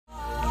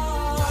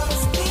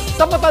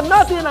Tapatan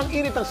natin ang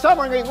init ng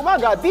summer ngayong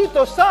umaga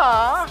dito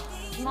sa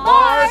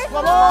Mars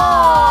Mars!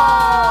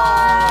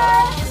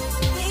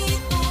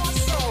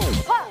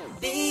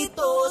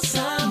 Dito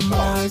sa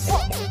Mars.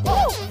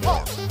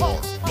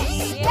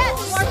 Yes,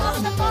 warm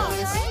up na po,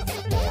 right?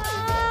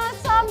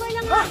 Summer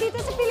na nga dito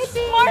sa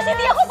Pilipinas. Mars,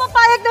 hindi ako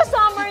papayag na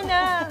summer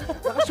na.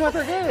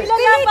 Nakasweater ka eh.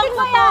 Pilitin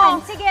mo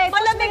yan. Sige,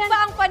 Malamig pa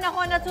ang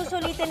panahon at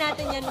susulitin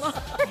natin yan mo.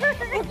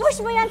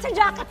 i-push mo yan sa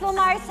jacket mo,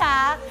 Mars,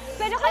 ha?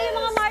 Pero kayo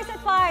mga Mars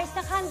at Pars,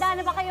 nakahanda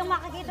na ba kayong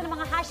makakita ng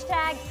mga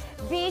hashtag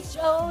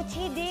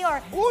BeachOTD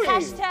or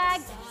hashtag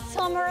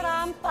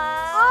SummerRampa?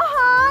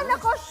 Aha,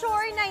 nako,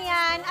 sure na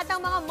yan. At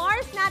ang mga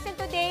Mars natin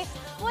today,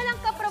 walang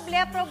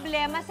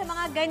kaproblema sa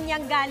mga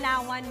ganyang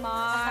galawan,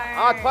 Mars.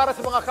 At para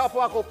sa mga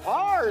kapwa ko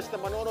Pars na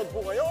manonood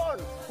po ngayon,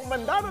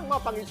 humanda ng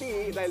mga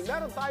pangiti dahil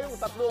meron tayong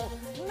tatlong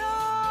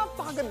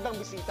napakagandang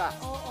bisita.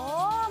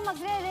 Oo,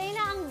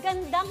 magre-reyna ang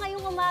ganda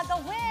ngayong umaga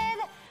with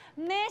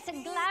Miss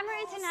Glamour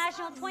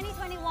International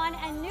 2021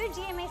 and new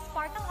GMA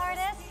Sparkle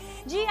Artist,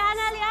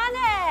 Giana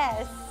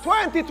Llanes.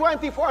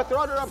 2024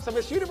 runner-up sa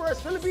Miss Universe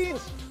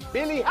Philippines,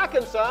 Billie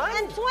Hakenson.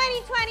 And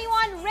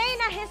 2021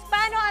 Reina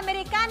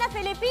Hispano-Americana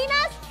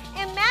Filipinas,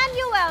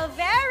 Emmanuelle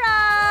Vera.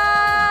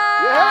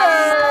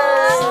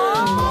 Yes!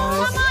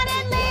 Come on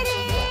in,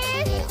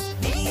 ladies!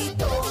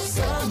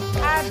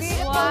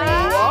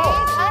 Wow!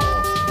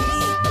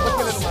 Ba't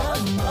ka na lumakad?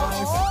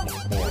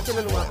 Ba't ka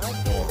na lumakad?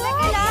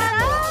 Teka lang.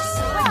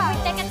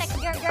 Teka,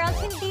 girls,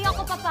 hindi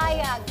ako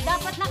papayag.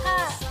 Dapat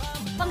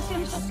pang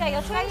swimsuit kayo.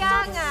 Kaya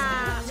nga.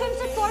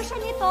 Swimsuit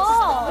portion ito.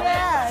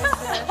 Yes.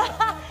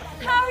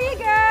 How are you,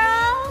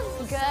 girls?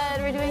 Good,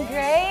 we're doing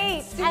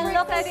great. And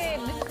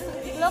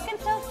looking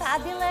so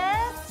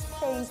fabulous.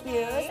 Thank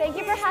you. Thank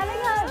you for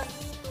having us.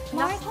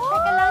 Mars,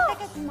 teka lang,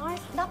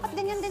 Mars, dapat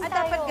ganyan din tayo.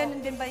 Dapat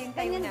ganun din ba yung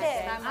tayo Ganyan natin?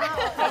 din. Tama.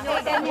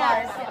 Okay,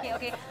 ganyan.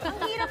 Okay. Ang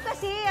hirap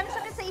kasi, ang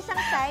sakit sa isang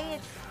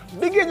side.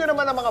 Bigyan nyo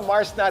naman ang mga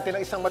Mars natin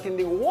ng isang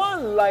matinding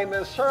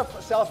one-liner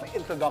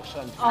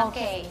self-introduction.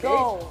 Okay,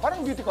 Go!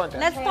 Parang beauty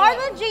contest. Let's start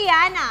with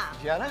Giana.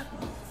 Giana?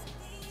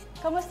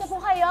 Kamusta po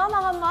kayo,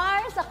 mga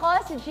Mars?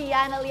 Ako si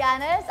Giana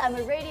Llanes. I'm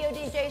a radio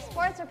DJ,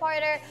 sports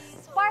reporter,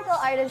 Sparkle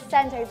Artist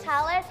Center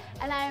Talent,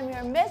 and I am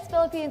your Miss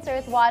Philippines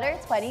Earth Water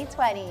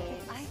 2020.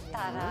 Ay,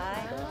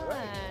 taray.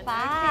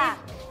 Pa.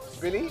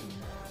 Billie?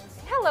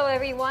 Hello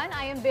everyone,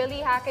 I am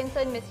Billie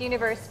Hakenson, Miss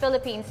Universe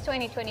Philippines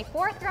 2024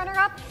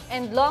 runner-up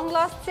and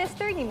long-lost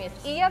sister ni Miss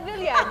Iya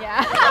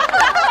Villania.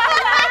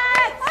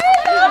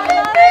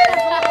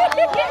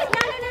 Yes,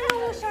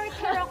 nung short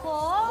hair ako.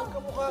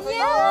 Kamukha kayo.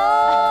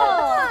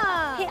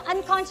 Yeah!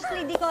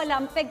 Unconsciously, di ko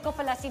alam, peg ko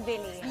pala si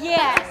Billie.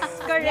 Yes,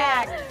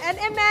 correct. And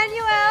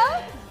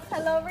Emmanuelle?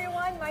 Hello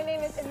everyone, my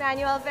name is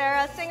Emmanuelle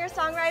Vera,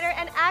 singer-songwriter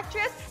and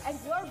actress, and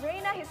your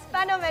Reina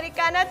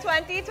Hispano-Americana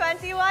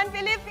 2021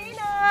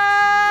 Filipina!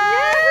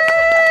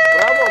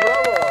 Bravo,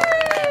 bravo!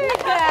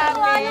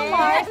 Grabe.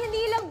 At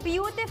hindi lang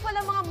beautiful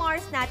ang mga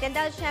Mars natin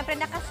dahil syempre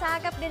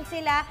nakasagap din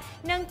sila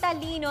ng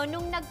talino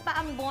nung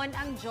nagpaambon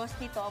ang Diyos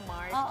nito,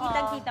 Mars. Oo.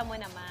 Kitang-kita mo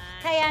naman.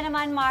 Kaya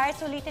naman, Mars,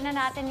 ulitin na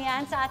natin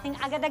yan sa ating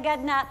agad-agad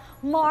na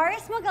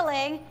Mars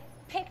Magaling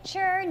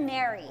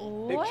Picture-nary.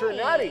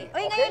 Picture-nary.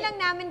 Uy, ngayon lang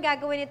namin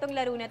gagawin itong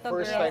laro na to,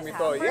 First girls. time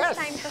ito, First yes.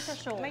 time to sa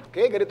show.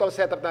 Okay, ganito ang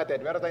setup natin.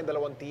 Meron tayong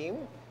dalawang team.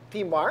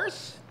 Team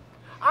Mars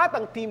at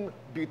ang Team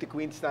Beauty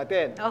Queens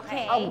natin.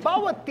 Okay. Ang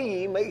bawat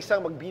team may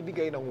isang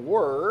magbibigay ng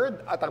word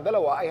at ang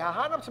dalawa ay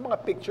hahanap sa mga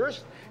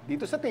pictures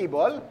dito sa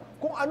table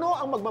kung ano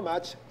ang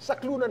magmamatch sa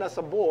clue na nasa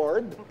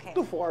board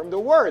to form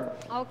the word.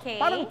 Okay.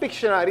 Parang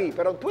Picture-nary.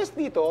 Pero ang twist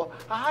dito,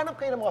 hahanap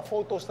kayo ng mga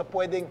photos na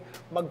pwedeng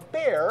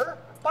mag-pair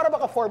para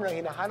maka-form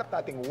ng hinahanap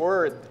nating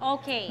word.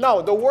 Okay.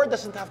 Now, the word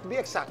doesn't have to be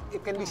exact.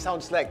 It can be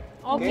sounds like.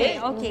 Okay.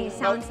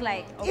 Sounds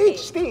like. Okay.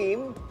 Each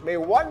team may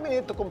 1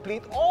 minute to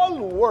complete all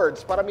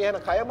words. Paramihan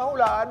ang kaya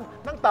mahulaan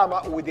ng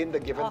tama within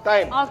the given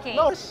time. Okay.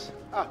 Now,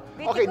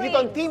 okay, Beauty dito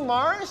ang Queen. Team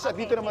Mars at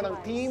dito Okay, naman Team ang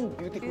Mars. Team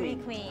Beauty Queen.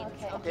 Queen.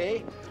 Okay?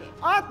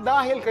 At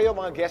dahil kayo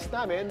mga guest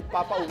namin,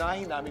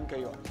 papaunahin namin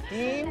kayo.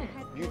 Team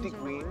Beauty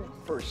Queen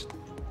first.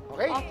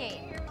 Okay? Okay.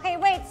 Okay,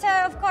 wait. So,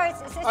 of course,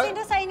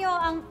 sino sa inyo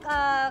ang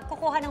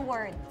kukuha ng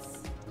words?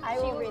 I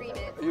will read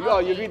it. You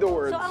read the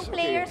words. So, ang Okay.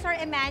 players are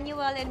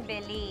Emmanuelle and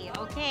Billie.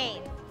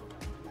 Okay.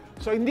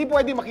 So, hindi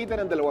pwede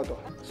makita ng dalawa to.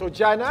 So,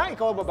 Giana,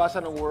 ikaw ang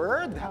babasa ng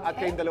word at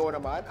kayong dalawa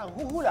naman ang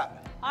huhula.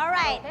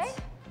 Alright. Okay.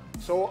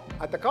 So,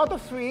 at the count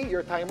of 3,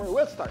 your timer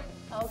will start.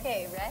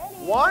 Okay, ready?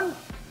 1,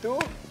 2,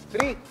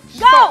 3,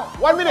 Go!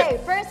 start! 1 minute! Okay,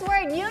 first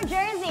word, New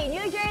Jersey.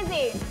 New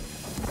Jersey.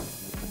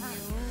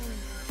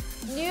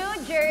 New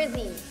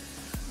Jersey.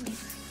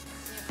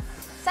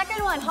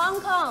 Second one,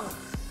 Hong Kong.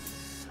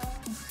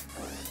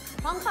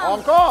 Hong Kong.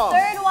 Hong Kong.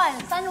 Third one,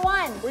 San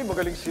Juan. Uy,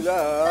 magaling sila,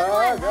 San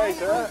Juan. guys,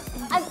 ha?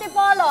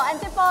 Antipolo.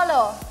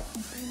 Antipolo.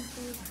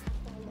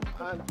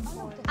 Ano?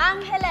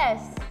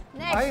 Angeles.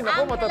 Next, Ay,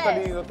 naku, Angeles.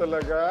 matatalino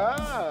talaga.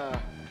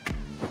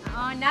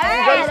 Oh, Yes,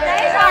 nice.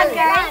 nice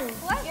Iran.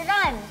 one, Iran.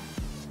 Iran.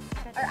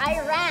 Or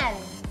Iran.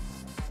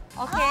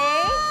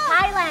 Okay.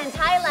 Thailand.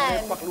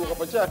 Thailand. Paklu ka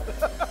pa dyan.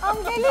 Ang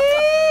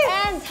galing!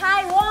 And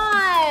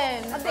Taiwan.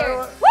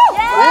 Pero, Woo!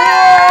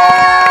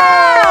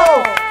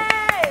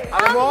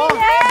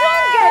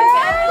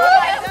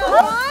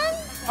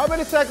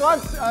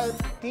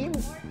 team.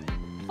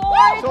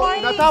 40 So,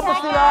 natapos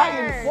nila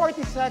in seconds.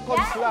 40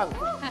 seconds lang.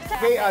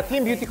 Okay,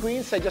 Team Beauty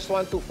Queens, I just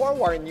want to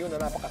forewarn you na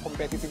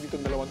napaka-competitive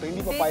itong dalawang to.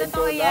 Hindi pa payag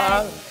to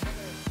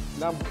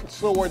ng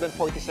slower than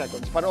 40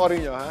 seconds.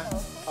 Panoorin nyo, ha?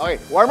 Okay,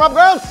 warm up,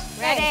 girls!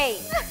 Ready.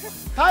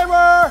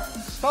 Timer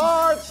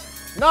starts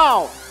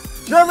now.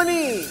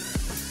 Germany!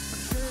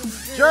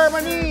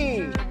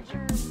 Germany!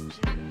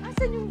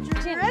 Asan yung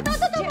Germany? Ito,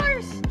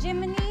 Mars.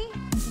 Germany.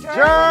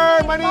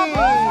 Germany!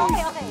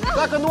 Okay.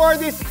 Second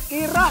word is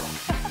Iraq.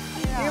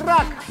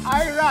 Iraq.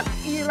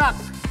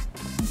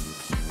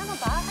 Tama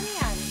ba? Ano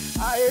yan?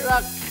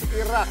 Iraq.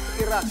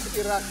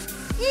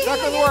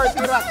 Second word,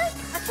 Iraq.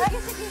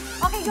 Sige.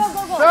 Okay, go.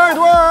 Third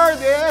word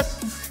is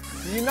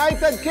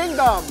United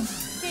Kingdom.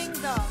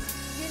 Kingdom.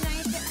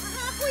 United.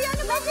 Kuya,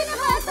 ano ba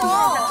sinabato?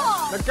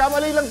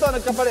 Nagkamali lang to,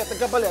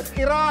 nagkapalit.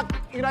 Iraq,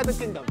 United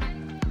Kingdom.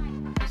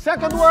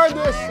 Second word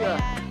is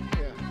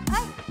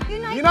Ay,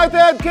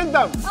 United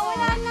Kingdom.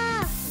 Wala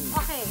na.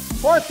 Okay.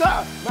 Fourth,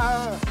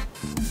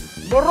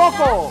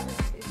 Morocco.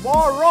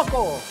 More.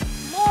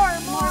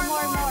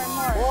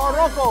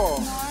 Morocco.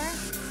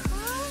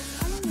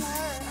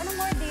 Anong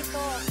more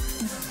dito?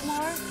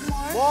 More.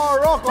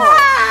 Morocco.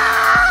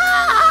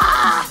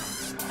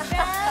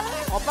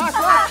 O, pass.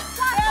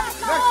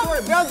 Next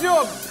word,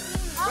 Belgium.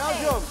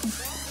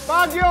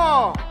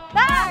 Baguio.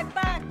 Time's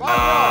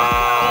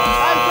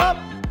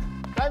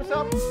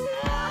up.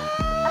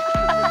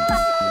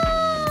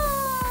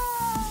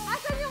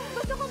 Asan yung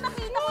gusto ko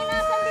makita ko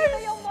nasan dito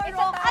yung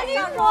Morocco? Ano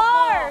yung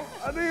more?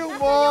 Ano yung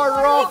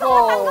Morocco?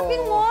 Tanggap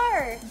yung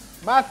more.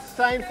 Math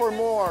sign for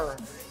more.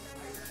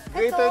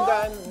 Greater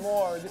than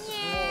more. This is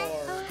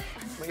more.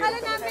 Kala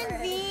namin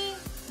V.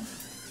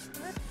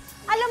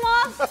 Alam mo,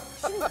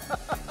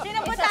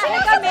 sinabutahe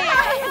kami.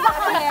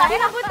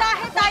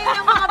 Sinabutahe tayo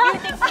ng mga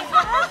beauty queens.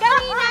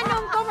 Kanina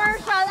nung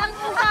commercial, ang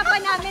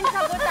usapan namin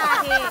sa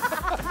butahe.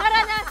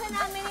 Naranasan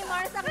namin ni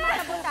Mars ang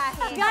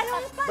masabutahe.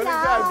 Ganun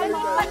pala.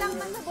 Ganun palang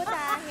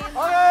masabutahe.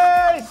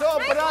 Okay, so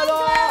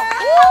panalo.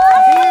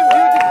 Team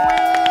Beauty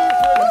Queens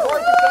with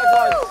 40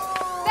 seconds.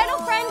 Pero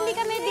friendly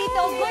kami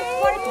dito. Good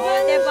sports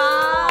yun, diba?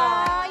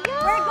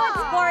 We're good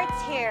sports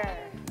here.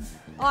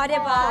 O,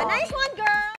 diba? Nice one, girl!